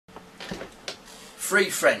Three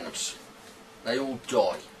friends, they all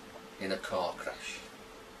die in a car crash.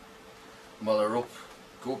 Well, they're up,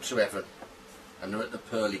 go up to heaven, and they're at the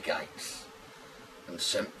pearly gates, and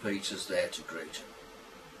St. Peter's there to greet them.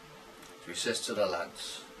 So he says to the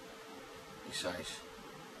lads, he says,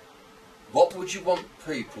 what would you want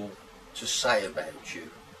people to say about you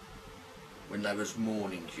when they was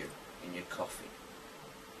mourning you in your coffin?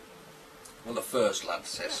 Well, the first lad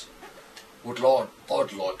says, I'd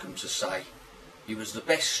like them to say he was the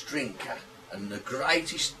best drinker and the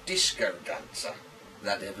greatest disco dancer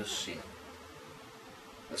they'd ever seen.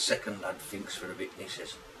 The second lad thinks for a bit and he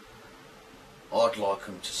says, I'd like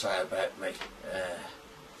them to say about me,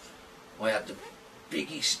 I had the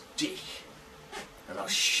biggest dick and I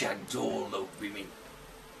shagged all the women.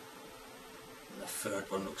 And the third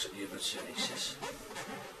one looks at the other two and he says,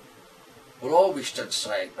 well, I wish they'd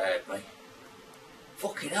say about me,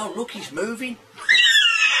 fucking hell, look, he's moving.